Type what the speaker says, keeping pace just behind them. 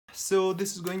So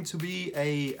this is going to be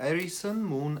a Aries Sun,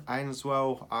 Moon, and as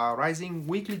well Rising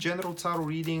weekly general tarot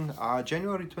reading,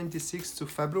 January 26th to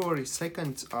February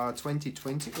 2nd,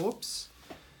 2020. Oops.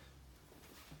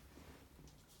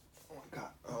 Oh my God.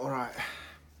 All right.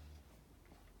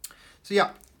 So yeah,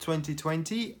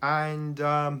 2020, and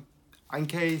in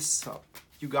case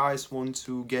you guys want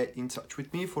to get in touch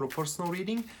with me for a personal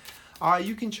reading,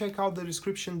 you can check out the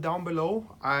description down below,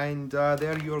 and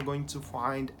there you're going to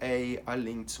find a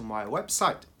link to my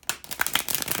website.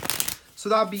 So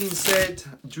that being said,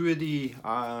 due to the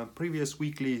previous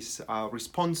weekly's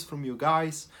response from you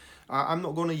guys, I'm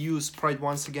not going to use spread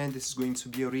once again. This is going to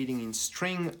be a reading in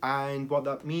string, and what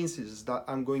that means is that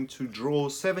I'm going to draw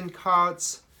 7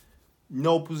 cards,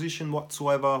 no position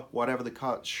whatsoever. Whatever the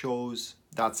card shows,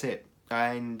 that's it,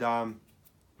 and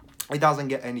it doesn't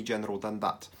get any general than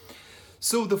that.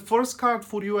 So the first card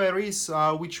for you, Aries,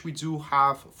 which we do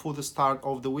have for the start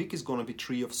of the week, is going to be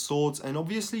Three of Swords. And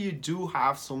obviously you do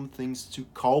have some things to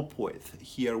cope with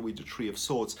here with the Three of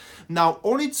Swords. Now,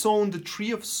 on its own, the Three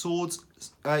of Swords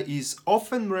is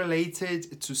often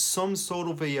related to some sort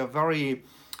of a very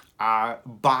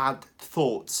bad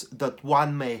thoughts that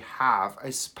one may have,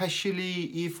 especially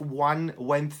if one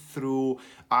went through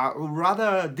a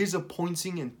rather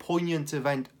disappointing and poignant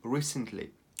event recently,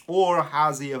 or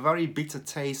has a very bitter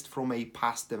taste from a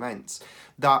past events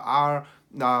that are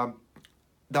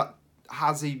that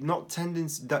has a not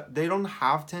tendency, that they don't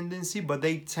have tendency, but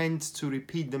they tend to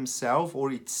repeat themselves,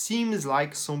 or it seems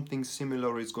like something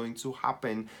similar is going to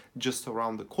happen just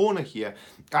around the corner here,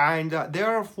 and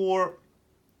therefore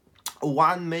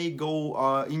one may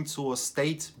go into a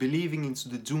state believing into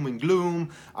the doom and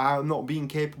gloom, not being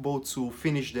capable to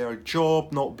finish their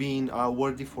job, not being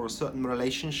worthy for a certain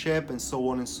relationship, and so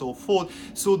on and so forth.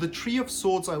 So the Three of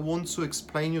Swords, I want to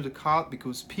explain you the card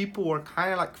because people are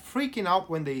kind of like freaking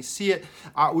out when they see it.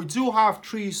 We do have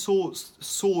three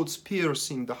swords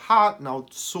piercing the heart. Now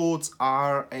swords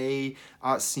are a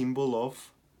symbol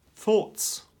of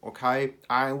thoughts, okay?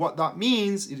 And what that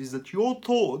means, it is that your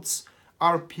thoughts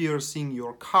are piercing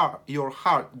your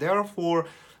heart. Therefore,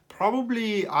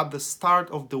 probably at the start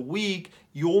of the week,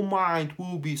 your mind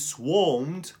will be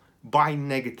swarmed by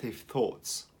negative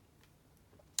thoughts.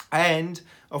 And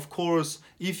of course,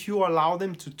 if you allow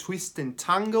them to twist and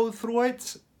tangle through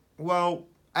it, well,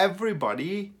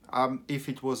 everybody, if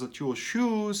it was at your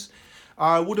shoes,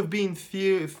 would have been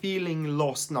feeling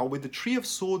lost. Now, with the Three of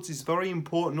Swords, it's very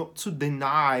important not to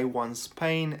deny one's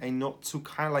pain and not to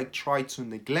kind of like try to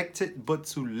neglect it, but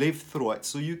to live through it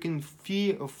so you can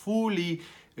fully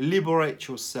liberate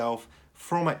yourself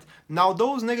from it. Now,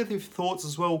 those negative thoughts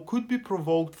as well could be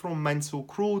provoked from mental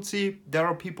cruelty. There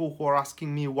are people who are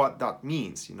asking me what that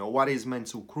means. You know, what is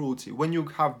mental cruelty? When you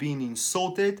have been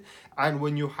insulted and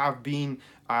when you have been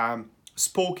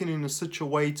spoken in such a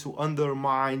way to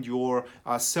undermine your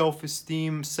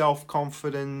self-esteem,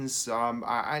 self-confidence,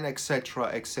 and etc,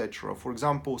 etc. For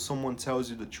example, someone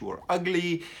tells you that you are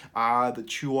ugly,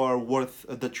 that you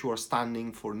are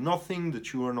standing for nothing,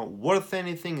 that you are not worth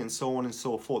anything, and so on and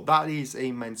so forth. That is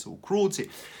a mental cruelty.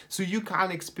 So you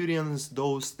can experience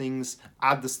those things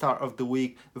at the start of the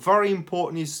week. Very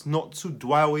important is not to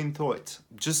dwell into it.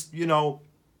 Just, you know,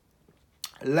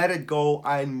 let it go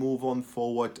and move on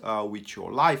forward with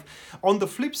your life. On the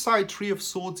flip side, Three of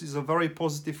Swords is a very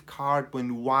positive card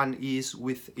when one is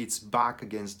with its back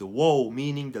against the wall,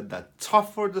 meaning that the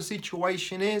tougher the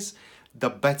situation is, the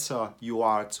better you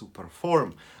are to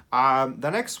perform.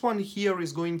 The next one here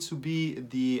is going to be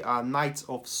the Knight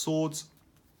of Swords.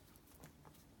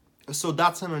 So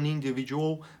that's an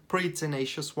individual, pretty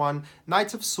tenacious one.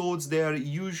 Knights of Swords, they're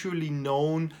usually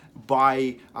known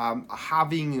by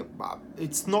having,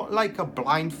 it's not like a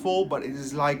blindfold, but it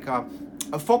is like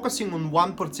focusing on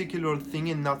one particular thing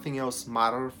and nothing else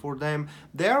matters for them.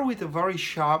 They're with a very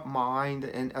sharp mind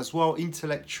and as well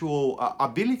intellectual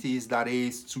abilities, that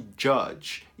is to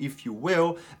judge, if you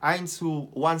will, and to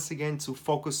once again to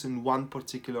focus on one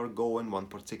particular goal and one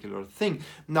particular thing.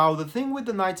 Now the thing with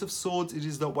the Knights of Swords, it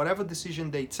is that whatever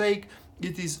decision they take,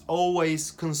 it is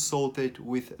always consulted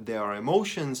with their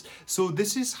emotions. So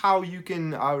this is how you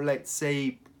can, let's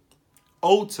say,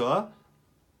 alter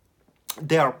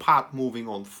their path moving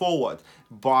on forward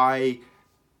by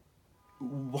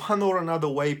one or another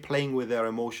way playing with their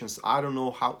emotions. I don't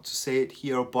know how to say it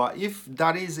here, but if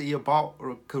that is about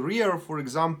a career, for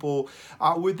example,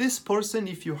 with this person,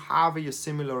 if you have a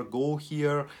similar goal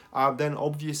here, then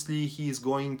obviously he is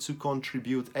going to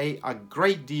contribute a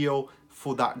great deal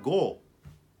for that goal.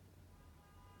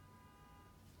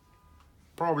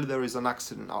 Probably there is an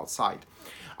accident outside.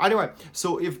 Anyway,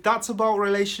 so if that's about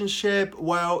relationship,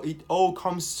 well, it all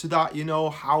comes to that, you know,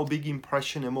 how big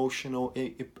impression, emotional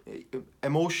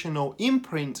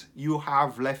imprint you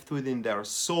have left within their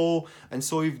soul. And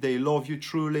so if they love you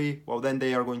truly, well, then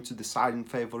they are going to decide in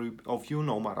favor of you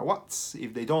no matter what.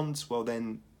 If they don't, well,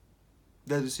 then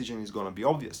the decision is going to be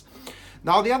obvious.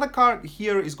 Now, the other card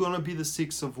here is going to be the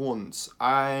Six of Wands,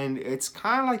 and it's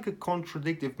kind of like a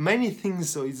contradictive, many things.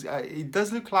 So it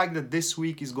does look like that this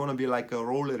week is going to be like a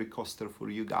roller coaster for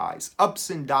you guys,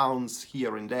 ups and downs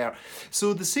here and there.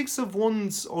 So the Six of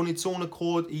Wands on its own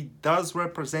accord, it does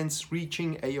represent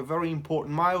reaching a very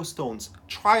important milestones,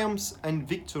 triumphs and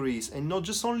victories, and not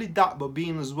just only that, but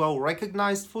being as well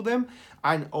recognized for them,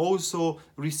 and also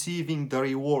receiving the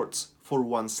rewards for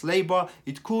one's labor.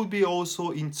 It could be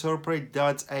also interpreted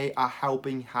that a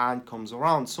helping hand comes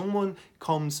around. Someone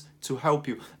comes to help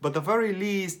you. But at the very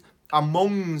least,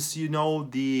 amongst, you know,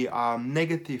 the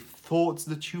negative thoughts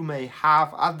that you may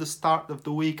have at the start of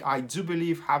the week, I do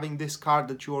believe having this card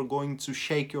that you are going to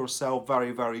shake yourself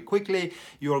very, very quickly.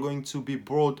 You are going to be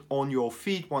brought on your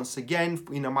feet once again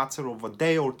in a matter of a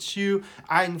day or two.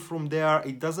 And from there,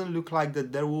 it doesn't look like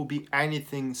that there will be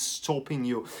anything stopping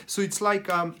you. So it's like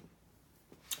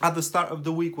at the start of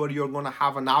the week where you're going to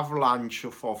have an avalanche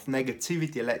of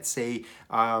negativity, let's say,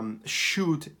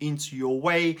 shoot into your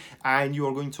way, and you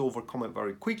are going to overcome it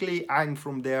very quickly. And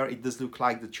from there, it does look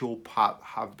like that your path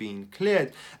have been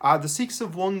cleared. The Six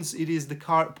of Wands, it is the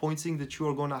card pointing that you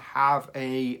are going to have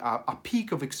a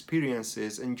peak of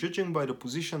experiences, and judging by the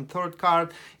position third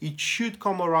card, it should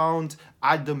come around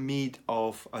at the mid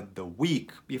of the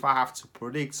week. If I have to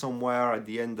predict, somewhere at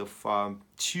the end of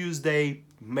Tuesday,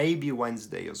 maybe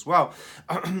Wednesday as well.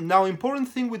 Now, important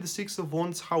thing with the Six of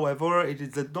Wands, however, it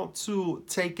is that not to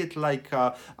take it like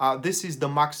this is the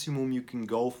maximum you can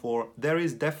go for. There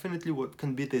is definitely what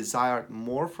can be desired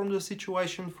more from the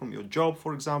situation, from your job,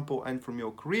 for example, and from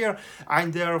your career,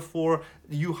 and therefore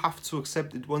you have to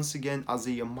accept it once again as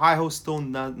a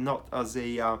milestone, not as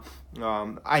a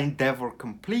endeavor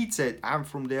completed, and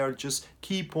from there just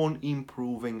keep on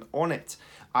improving on it.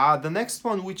 The next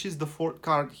one, which is the fourth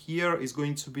card here, is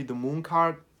going to be the Moon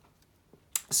card.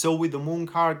 So with the Moon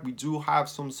card, we do have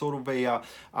some sort of a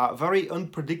very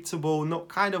unpredictable, not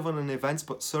kind of an event,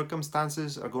 but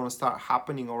circumstances are going to start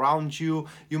happening around you.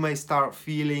 You may start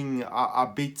feeling a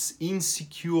bit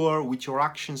insecure with your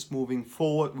actions moving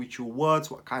forward, with your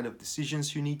words, what kind of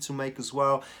decisions you need to make as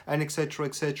well, and etc,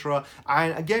 etc.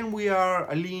 And again, we are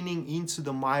leaning into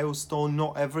the milestone.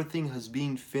 Not everything has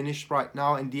been finished right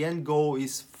now, and the end goal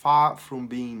is far from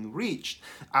being reached.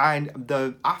 And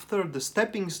after the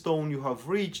stepping stone you have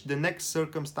reached, the next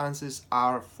circumstances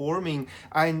are forming,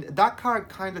 and that card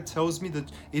kind of tells me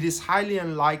that it is highly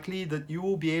unlikely that you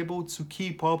will be able to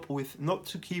keep up with, not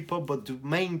to keep up, but to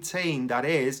maintain, that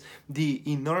is, the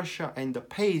inertia and the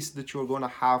pace that you're going to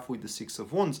have with the Six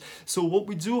of Wands. So what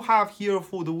we do have here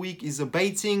for the week is a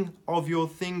baiting of your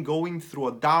thing going through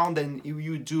a down, then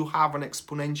you do have an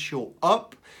exponential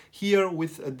up here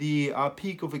with the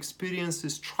peak of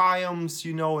experiences, triumphs,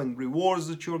 you know, and rewards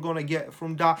that you're going to get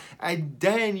from that. And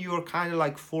then you're kind of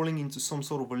like falling into some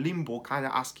sort of a limbo, kind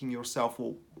of asking yourself,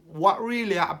 well, what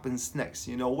really happens next?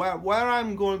 You know, where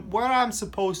I'm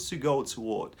supposed to go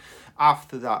toward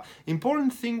after that.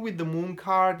 Important thing with the Moon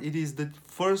card, it is that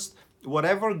first,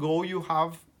 whatever goal you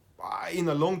have in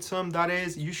the long term, that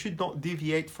is, you should not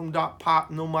deviate from that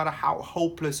path, no matter how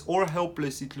hopeless or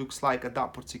helpless it looks like at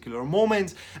that particular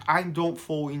moment. And don't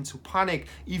fall into panic.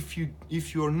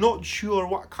 If you're not sure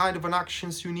what kind of an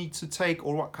actions you need to take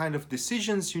or what kind of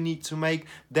decisions you need to make,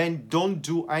 then don't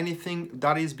do anything.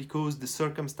 That is because the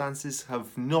circumstances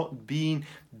have not been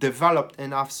developed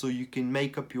enough so you can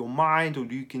make up your mind, or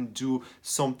you can do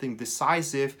something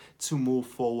decisive to move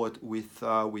forward with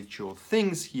your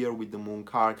things here with the Moon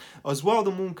card. As well,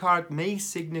 the Moon card may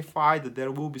signify that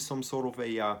there will be some sort of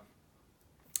a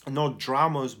not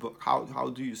dramas, but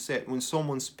how do you say it, when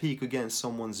someone speaks against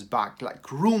someone's back,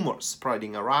 like rumors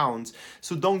spreading around.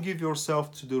 So don't give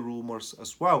yourself to the rumors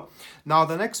as well. Now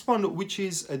the next one, which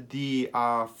is the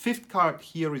fifth card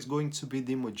here, is going to be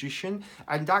the Magician,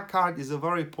 and that card is a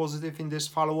very positive in this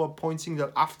follow-up, pointing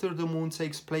that after the moon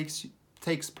takes place,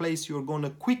 you're going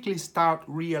to quickly start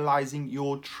realizing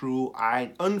your true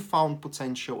and unfound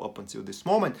potential up until this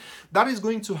moment. That is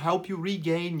going to help you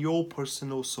regain your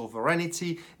personal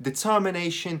sovereignty,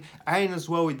 determination, and as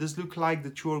well, it does look like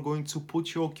that you are going to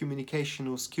put your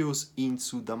communicational skills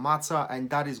into the matter, and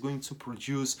that is going to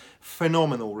produce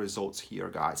phenomenal results here,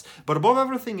 guys. But above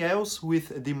everything else,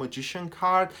 with the Magician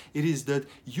card, it is that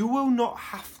you will not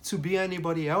have to be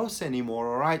anybody else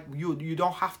anymore, all right? You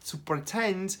don't have to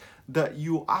pretend that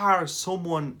you are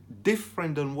someone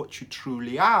different than what you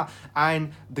truly are.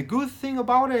 And the good thing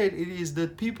about it is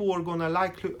that people are going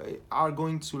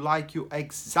to like you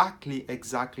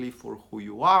exactly for who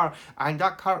you are. And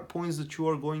that card points that you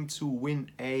are going to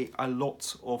win a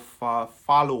lot of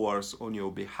followers on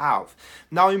your behalf.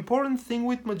 Now, important thing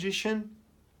with Magician,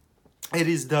 it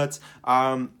is that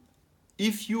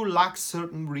if you lack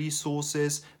certain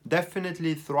resources,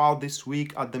 definitely throughout this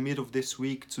week, at the mid of this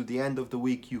week to the end of the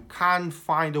week, you can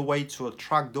find a way to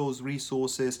attract those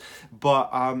resources. But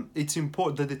it's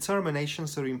important, the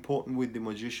determinations are important with the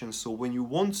Magician. So when you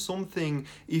want something,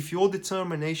 if your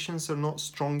determinations are not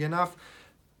strong enough,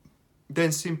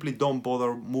 then simply don't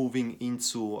bother moving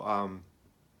into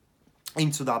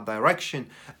that direction.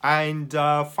 And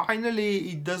finally,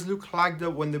 it does look like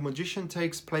that when the Magician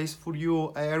takes place for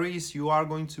you, Aries, you are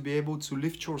going to be able to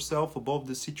lift yourself above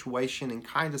the situation and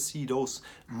kind of see those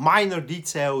minor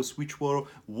details which were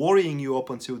worrying you up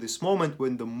until this moment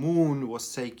when the moon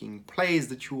was taking place,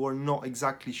 that you were not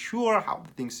exactly sure how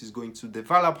things is going to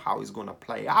develop, how it's going to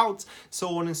play out,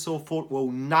 so on and so forth. Well,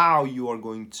 now you are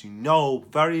going to know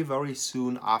very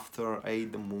soon after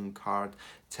the moon card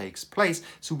takes place.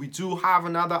 So we do have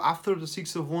another, after the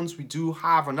Six of Wands, we do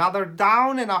have another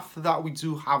down, and after that we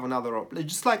do have another up.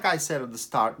 Just like I said at the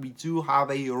start, we do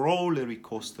have a roller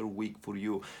coaster week for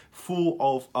you, full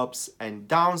of ups and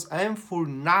downs. And for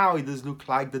now, it does look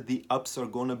like that the ups are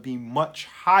gonna be much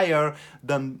higher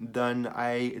than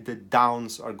the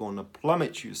downs are gonna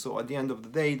plummet you. So at the end of the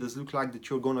day, it does look like that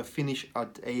you're gonna finish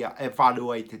at a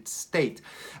evaluated state.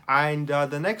 And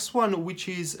the next one, which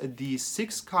is the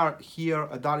sixth card here,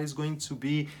 that is going to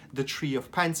be the Three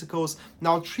of Pentacles.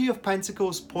 Now, Three of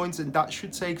Pentacles points, and that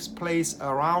should take place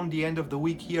around the end of the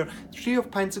week here. Three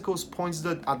of Pentacles points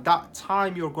that at that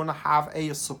time you're going to have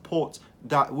a support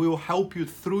that will help you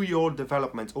through your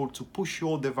development, or to push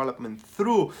your development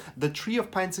through. The Three of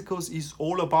Pentacles is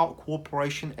all about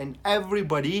cooperation, and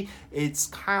everybody, it's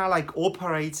kind of like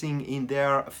operating in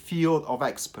their field of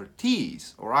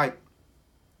expertise, all right?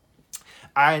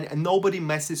 And nobody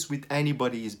messes with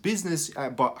anybody's business,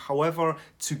 but however,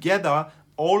 together,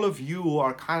 all of you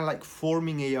are kind of like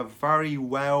forming a very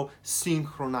well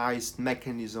synchronized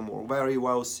mechanism, or very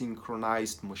well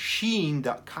synchronized machine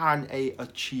that can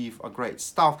achieve a great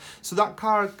stuff. So that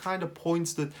card kind of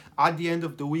points that at the end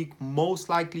of the week, most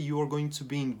likely you are going to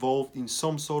be involved in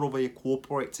some sort of a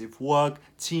cooperative work,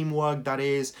 teamwork, that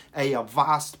is a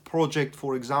vast project,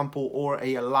 for example, or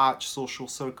a large social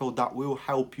circle that will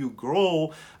help you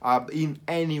grow in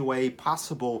any way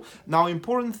possible. Now,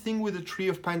 important thing with the Three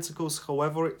of Pentacles,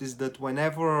 however, is that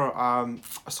whenever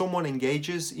someone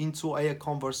engages into a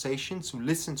conversation, to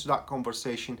listen to that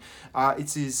conversation,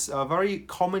 it is very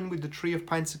common with the Three of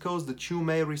Pentacles that you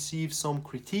may receive some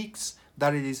critiques,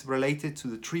 that it is related to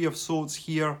the Three of Swords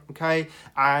here, okay?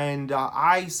 And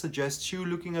I suggest you,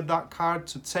 looking at that card,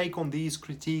 to take on these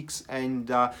critiques and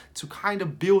to kind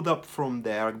of build up from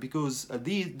there, because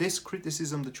this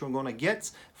criticism that you're gonna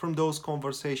get from those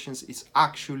conversations is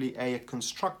actually a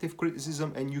constructive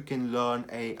criticism, and you can learn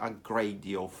a great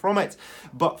deal from it.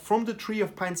 But from the Three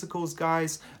of Pentacles,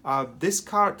 guys, this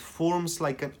card forms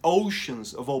like an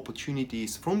oceans of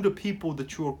opportunities from the people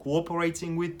that you are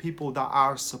cooperating with, people that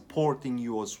are supporting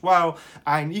you as well.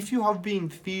 And if you have been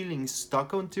feeling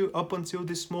stuck up until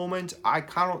this moment, I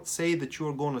cannot say that you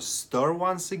are going to stir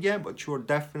once again, but you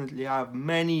definitely have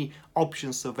many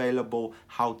options available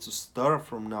how to stir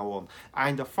from now on.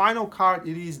 And the final card,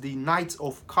 it is the Knight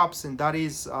of Cups, and that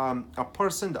is a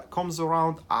person that comes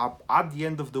around at the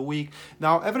end of the week.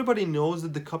 Now, everybody knows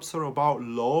that the cups are about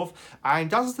love, and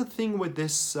that's the thing with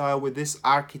this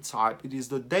archetype. It is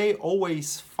that they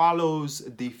always follows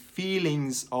the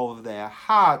feelings of their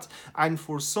heart, and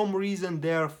for some reason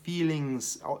their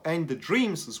feelings, and the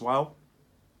dreams as well,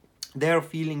 their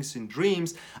feelings and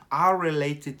dreams are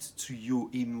related to you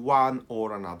in one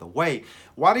or another way.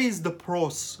 What is the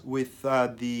pros with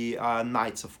the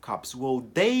Knights of Cups? Well,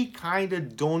 they kind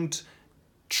of don't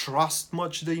trust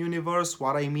much the universe.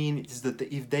 What I mean is that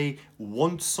if they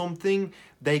want something,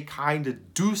 they kind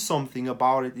of do something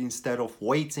about it instead of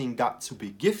waiting that to be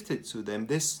gifted to them.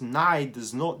 This knight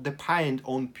does not depend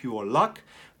on pure luck.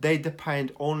 They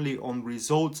depend only on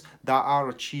results that are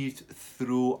achieved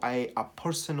through a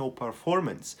personal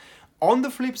performance. On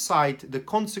the flip side, the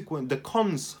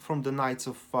cons from the Knights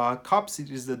of Cups,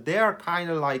 it is that they are kind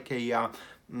of like a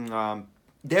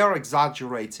they are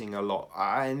exaggerating a lot,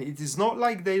 and it is not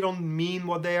like they don't mean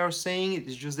what they are saying. It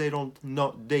is just they don't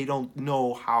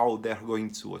know how they're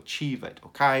going to achieve it.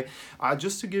 Okay,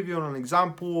 just to give you an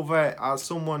example of it,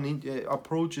 someone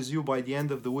approaches you by the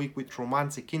end of the week with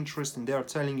romantic interest, and they're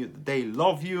telling you that they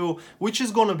love you, which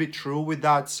is gonna be true with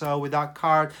that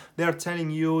card. They're telling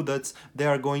you that they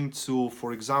are going to,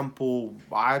 for example,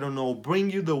 I don't know, bring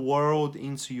you the world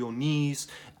into your knees,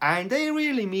 and they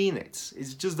really mean it.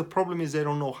 It's just the problem is they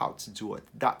don't know how to do it.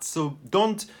 So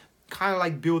don't kind of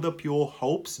like build up your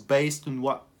hopes based on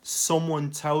what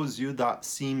someone tells you that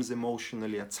seems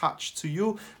emotionally attached to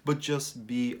you, but just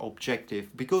be objective,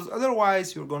 because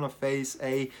otherwise you're gonna face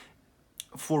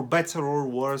for better or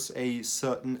worse, a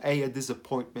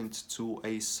disappointment to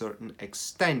a certain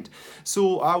extent.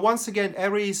 So once again,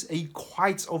 Aries, a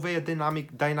quite of a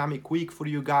dynamic week for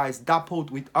you guys,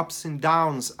 dappled with ups and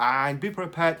downs, and be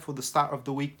prepared for the start of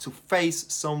the week to face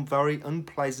some very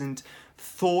unpleasant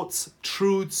thoughts,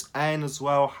 truths, and as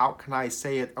well, how can I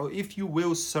say it, or if you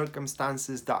will,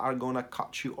 circumstances that are gonna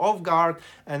cut you off guard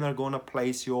and are gonna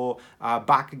place your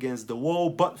back against the wall.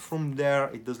 But from there,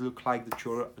 it does look like that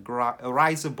you're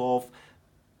rise above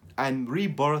and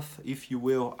rebirth, if you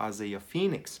will, as a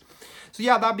phoenix. So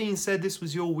yeah, that being said, this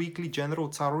was your weekly general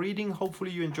tarot reading.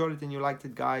 Hopefully you enjoyed it and you liked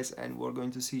it, guys, and we're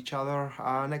going to see each other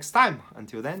next time.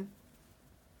 Until then,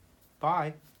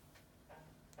 bye.